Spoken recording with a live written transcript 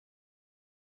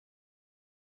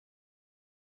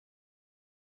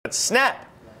Snap.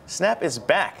 Snap is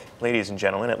back, ladies and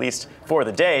gentlemen, at least for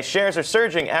the day. Shares are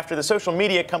surging after the social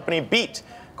media company beat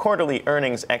quarterly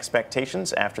earnings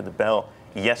expectations after the bell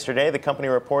yesterday. The company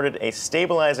reported a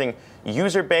stabilizing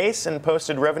user base and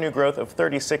posted revenue growth of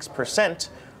 36%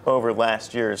 over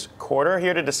last year's quarter.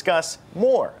 Here to discuss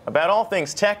more about all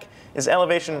things tech is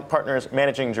Elevation Partners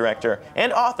Managing Director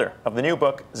and author of the new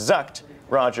book, Zucked,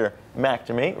 Roger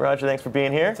McNamee. Roger, thanks for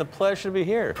being here. It's a pleasure to be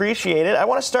here. Appreciate it. I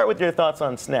want to start with your thoughts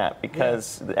on Snap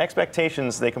because the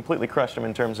expectations, they completely crushed them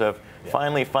in terms of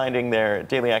finally finding their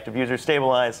daily active users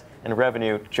stabilize and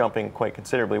revenue jumping quite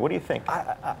considerably. What do you think?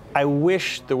 I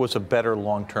wish there was a better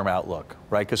long-term outlook,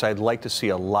 right? Because I'd like to see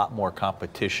a lot more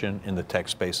competition in the tech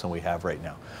space than we have right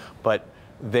now. But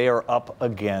they are up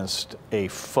against a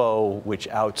foe which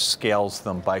outscales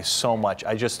them by so much.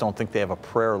 I just don't think they have a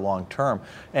prayer long term.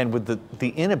 And with the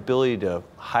inability to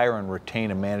hire and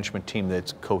retain a management team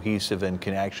that's cohesive and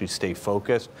can actually stay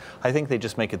focused, I think they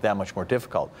just make it that much more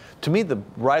difficult. To me, the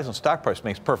rise in stock price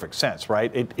makes perfect sense,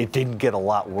 right? It didn't get a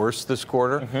lot worse this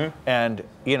quarter. And,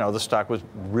 you know, the stock was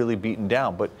really beaten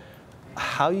down. But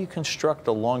how you construct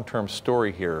a long-term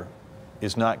story here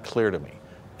is not clear to me.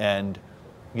 And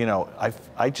you know,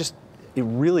 it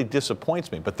really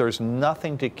disappoints me, but there's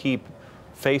nothing to keep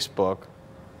Facebook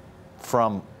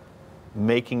from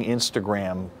making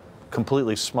Instagram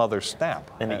completely smother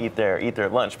Snap. And eat their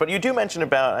lunch. But you do mention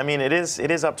about, I mean, it is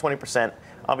up 20%.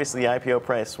 Obviously, the IPO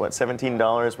price, what,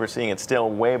 $17? We're seeing it still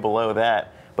way below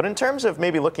that. But in terms of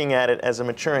maybe looking at it as a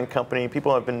maturing company,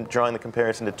 people have been drawing the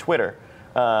comparison to Twitter.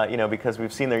 You know, because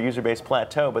we've seen their user base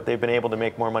plateau, but they've been able to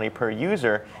make more money per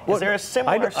user. Is there a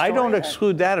similar story? I don't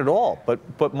exclude that at all,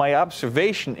 but my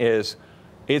observation is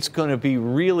it's going to be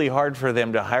really hard for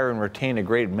them to hire and retain a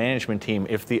great management team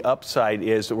if the upside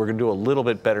is that we're going to do a little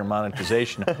bit better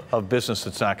monetization of business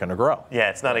that's not going to grow. Yeah,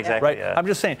 it's not exactly. Right. I'm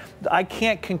just saying, I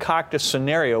can't concoct a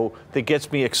scenario that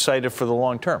gets me excited for the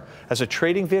long term. As a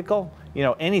trading vehicle, you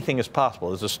know, anything is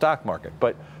possible as a stock market,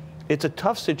 but it's a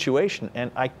tough situation,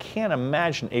 and I can't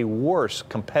imagine a worse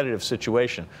competitive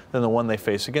situation than the one they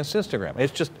face against Instagram.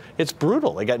 It's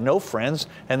brutal. They got no friends,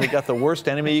 and they got the worst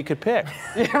enemy you could pick.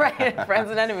 You're right, friends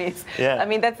and enemies. Yeah. I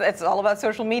mean, that's all about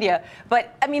social media.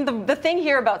 But, I mean, the thing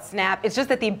here about Snap is just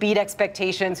that they beat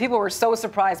expectations. People were so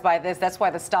surprised by this. That's why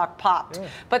the stock popped. Yeah.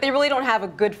 But they really don't have a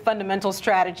good fundamental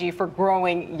strategy for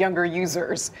growing younger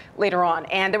users later on.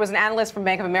 And there was an analyst from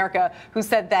Bank of America who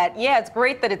said that, yeah, it's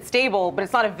great that it's stable, but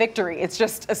it's not a victory. It's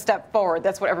just a step forward.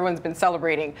 That's what everyone's been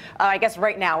celebrating, I guess,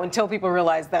 right now, until people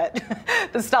realize that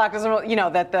the stock doesn't, you know,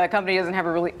 that the company doesn't have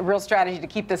a real strategy to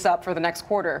keep this up for the next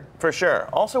quarter. For sure.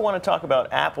 Also want to talk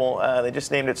about Apple. They just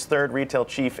named its third retail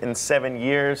chief in 7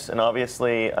 years, and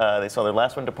obviously they saw their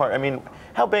last one depart. I mean,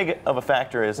 how big of a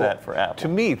factor is that for Apple? To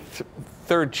me,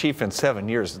 third chief in 7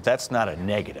 years, that's not a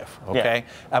negative, okay?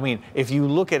 Yeah. I mean, if you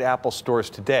look at Apple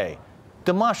stores today,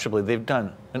 demonstrably, they've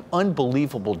done an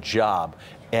unbelievable job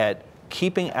at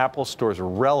keeping Apple stores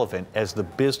relevant as the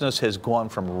business has gone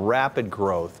from rapid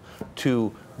growth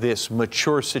to this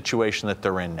mature situation that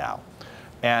they're in now.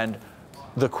 And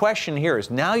the question here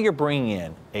is, now you're bringing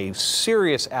in a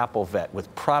serious Apple vet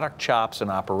with product chops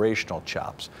and operational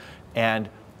chops. And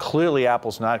clearly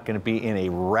Apple's not going to be in a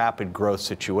rapid growth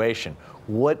situation.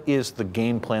 What is the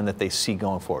game plan that they see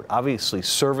going forward? Obviously,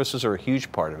 services are a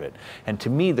huge part of it. And to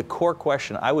me, the core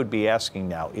question I would be asking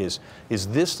now is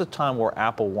this the time where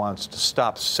Apple wants to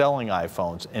stop selling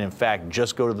iPhones and, in fact,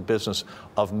 just go to the business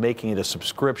of making it a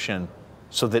subscription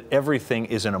so that everything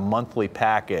is in a monthly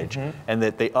package and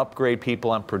that they upgrade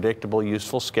people on predictable,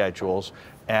 useful schedules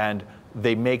and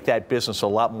they make that business a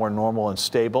lot more normal and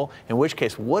stable, in which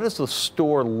case, what does the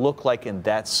store look like in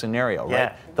that scenario,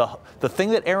 right? The thing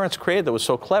that Aaron's created that was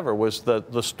so clever was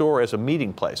the store as a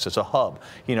meeting place, as a hub,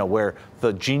 you know, where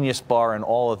the Genius Bar and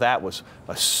all of that was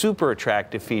a super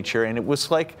attractive feature, and it was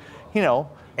like, you know,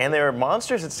 and they were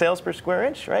monsters at sales per square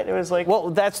inch, right? It was like...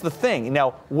 Well, that's the thing.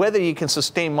 Now, whether you can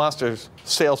sustain monsters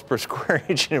sales per square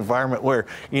inch in an environment where,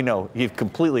 you know, you've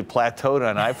completely plateaued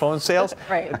on iPhone sales,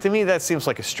 right. To me that seems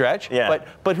like a stretch. Yeah.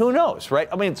 But who knows, right?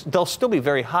 I mean, they'll still be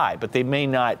very high, but they may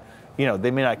not, you know,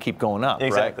 they may not keep going up,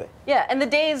 exactly. Right? Yeah, and the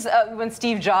days when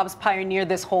Steve Jobs pioneered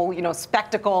this whole, you know,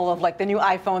 spectacle of like the new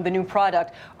iPhone, the new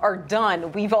product, are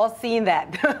done. We've all seen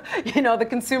that. You know, the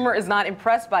consumer is not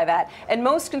impressed by that. And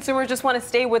most consumers just want to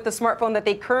stay with the smartphone that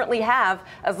they currently have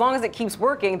as long as it keeps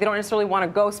working. They don't necessarily want to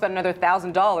go spend another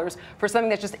 $1,000 for something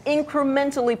that's just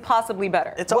incrementally possibly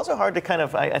better. It's also hard to kind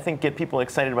of, I think, get people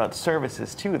excited about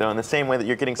services too, though, in the same way that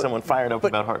you're getting someone fired up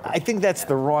about hardware. I think that's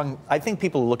the wrong, I think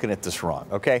people are looking at this wrong,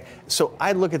 okay? So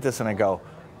I look at this and I go,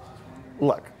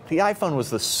 look, the iPhone was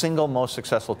the single most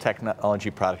successful technology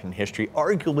product in history,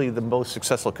 arguably the most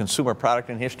successful consumer product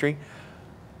in history.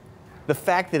 The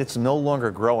fact that it's no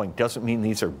longer growing doesn't mean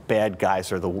these are bad guys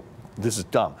or this is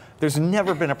dumb. There's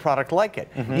never been a product like it.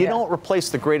 You don't replace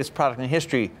the greatest product in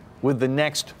history with the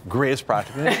next greatest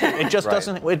product. It just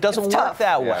doesn't work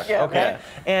that way. Yeah. Okay?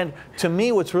 And to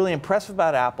me, what's really impressive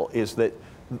about Apple is that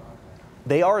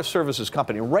they are a services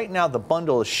company. Right now, the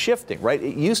bundle is shifting, right?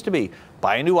 It used to be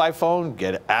buy a new iPhone,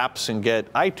 get apps, and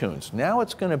get iTunes. Now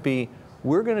it's going to be,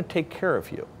 we're going to take care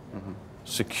of you.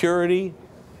 Security,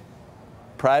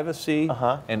 privacy,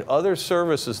 and other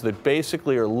services that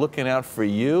basically are looking out for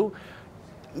you.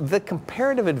 The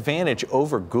comparative advantage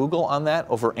over Google on that,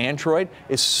 over Android,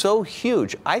 is so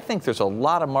huge. I think there's a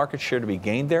lot of market share to be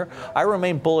gained there. I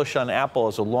remain bullish on Apple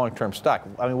as a long-term stock.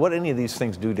 I mean, what any of these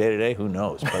things do day to day, who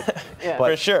knows? But, yeah.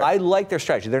 but for sure. I like their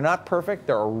strategy. They're not perfect.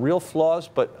 There are real flaws,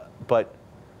 but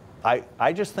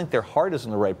I just think their heart is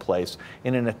in the right place.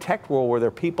 And in a tech world where there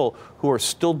are people who are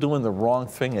still doing the wrong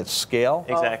thing at scale,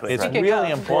 Exactly. it's Right.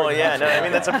 really important. Well, yeah, no, I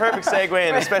mean, that's a perfect segue,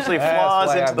 and especially flaws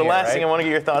why into I'm the here, last thing right? I want to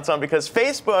get your thoughts on, because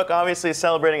Facebook obviously is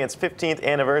celebrating its 15th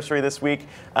anniversary this week,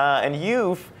 and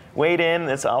you've weighed in.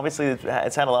 It's obviously,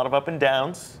 it's had a lot of up and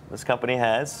downs, this company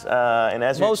has, and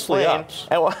as you Mostly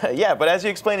explain, ups. yeah, but as you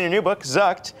explain in your new book,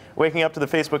 Zucked, Waking Up to the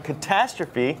Facebook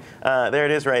Catastrophe, there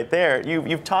it is right there,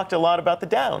 you've talked a lot about the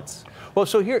downs. Well,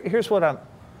 so here's what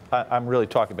I'm really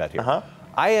talking about here.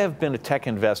 I have been a tech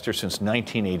investor since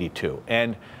 1982,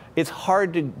 and it's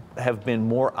hard to have been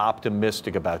more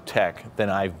optimistic about tech than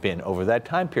I've been over that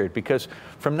time period, because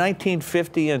from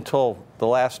 1950 until the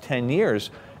last 10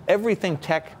 years, everything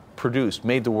tech produced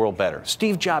made the world better.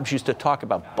 Steve Jobs used to talk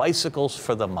about bicycles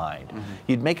for the mind.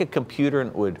 You'd make a computer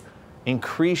and it would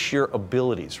increase your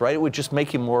abilities, right? It would just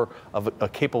make you more of a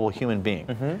capable human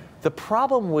being. The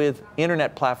problem with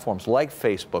internet platforms like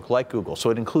Facebook, like Google, so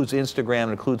it includes Instagram,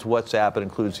 it includes WhatsApp, it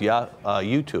includes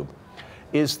YouTube,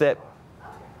 is that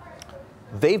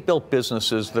they've built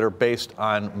businesses that are based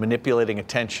on manipulating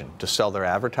attention to sell their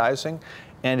advertising.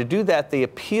 And to do that, they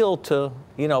appeal to,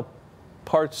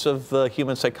 parts of the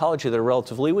human psychology that are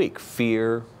relatively weak: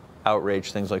 fear,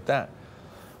 outrage, things like that.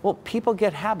 Well, people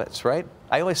get habits, right?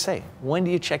 I always say, when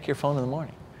do you check your phone in the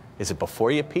morning? Is it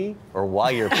before you pee or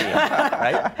while you're peeing,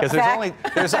 right? Because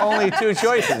there's only two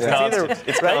choices.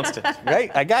 It's constant.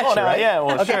 Right? I got you, no, right? yeah,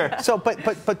 well, sure. So,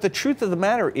 but the truth of the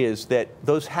matter is that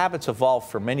those habits evolve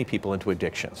for many people into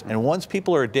addictions. And once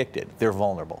people are addicted, they're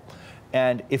vulnerable.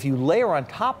 And if you layer on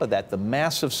top of that the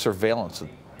massive surveillance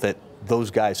that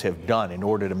those guys have done in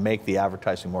order to make the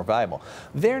advertising more valuable,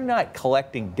 they're not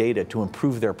collecting data to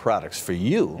improve their products for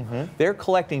you. They're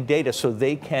collecting data so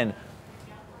they can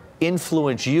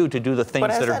influence you to do the things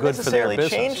that are good for their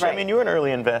business. Changed? I mean, you were an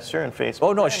early investor in Facebook.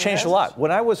 Oh no, it's changed a lot. When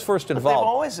I was first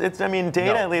involved,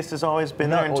 data at least has always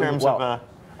been there in terms of.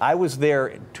 I was there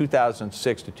in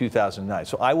 2006 to 2009,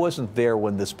 so I wasn't there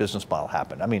when this business model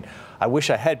happened. I mean, I wish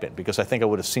I had been, because I think I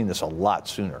would have seen this a lot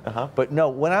sooner. But no,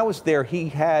 when I was there, he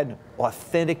had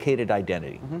authenticated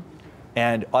identity.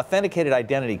 And authenticated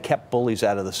identity kept bullies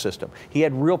out of the system. He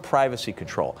had real privacy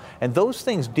control. And those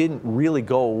things didn't really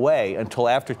go away until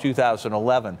after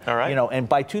 2011. All right. And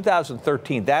by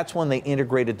 2013, that's when they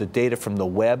integrated the data from the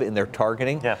web in their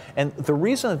targeting. Yeah. And the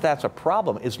reason that that's a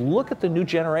problem is look at the new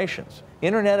generations.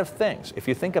 Internet of Things. If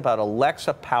you think about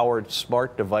Alexa-powered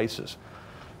smart devices,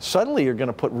 suddenly you're going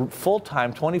to put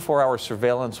full-time, 24-hour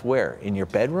surveillance where? In your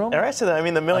bedroom? All right, so I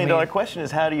mean, the million-dollar question is,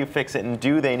 how do you fix it, and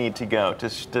do they need to go?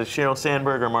 Does Sheryl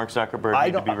Sandberg or Mark Zuckerberg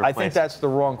need to be replaced? I think that's the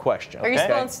wrong question. Are you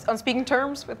still on speaking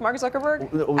terms with Mark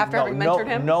Zuckerberg after having mentored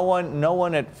him? No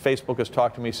one at Facebook has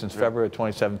talked to me since February of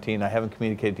 2017. I haven't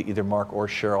communicated to either Mark or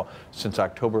Sheryl since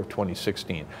October of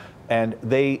 2016. And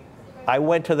I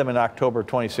went to them in October of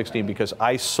 2016 because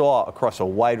I saw across a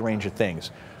wide range of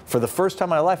things. For the first time in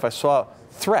my life, I saw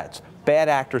threats, bad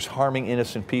actors harming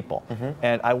innocent people.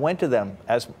 And I went to them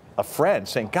as a friend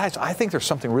saying, guys, I think there's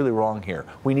something really wrong here.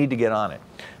 We need to get on it.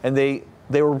 And they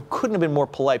couldn't have been more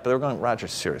polite, but they were going, Roger,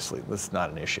 seriously, this is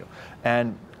not an issue.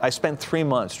 And I spent 3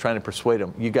 months trying to persuade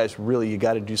them, you guys really, you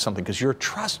got to do something, because you're a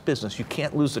trust business. You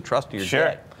can't lose the trust of your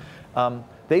debt.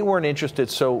 They weren't interested,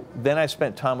 so then I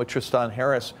spent time with Tristan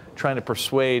Harris trying to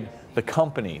persuade the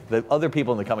company, the other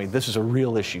people in the company, this is a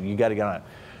real issue, you got to get on it.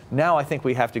 Now I think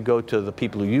we have to go to the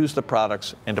people who use the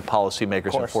products and to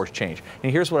policymakers and force change.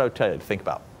 And here's what I would tell you to think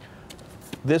about.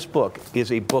 This book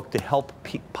is a book to help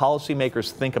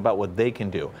policymakers think about what they can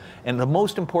do. And the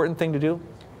most important thing to do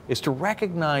is to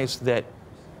recognize that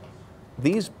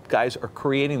these guys are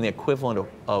creating the equivalent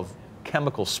of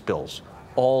chemical spills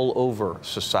all over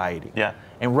society. Yeah.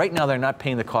 And right now they're not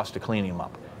paying the cost of cleaning them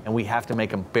up. and we have to make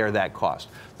them bear that cost.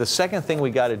 The second thing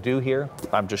we got to do here,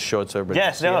 I'm just showing it so everybody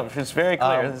Yes, no, it's very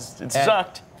clear. It's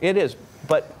Zucked. It is,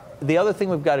 but the other thing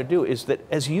we've got to do is that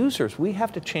as users, we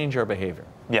have to change our behavior.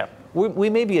 Yeah. We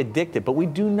may be addicted, but we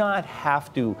do not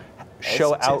have to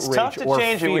show outrage it's tough to or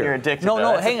change fear. it when you're addicted. No,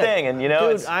 that's hang the thing, on. and you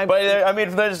know, Dude, but I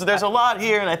mean, there's a lot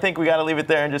here, and I think we got to leave it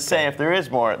there and just say if there is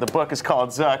more. The book is called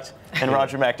Zucked, and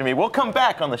Roger McNamee. We'll come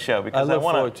back on the show because I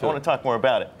want to talk more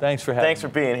about it. Thanks for having me. Thanks for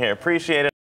being here. Appreciate it.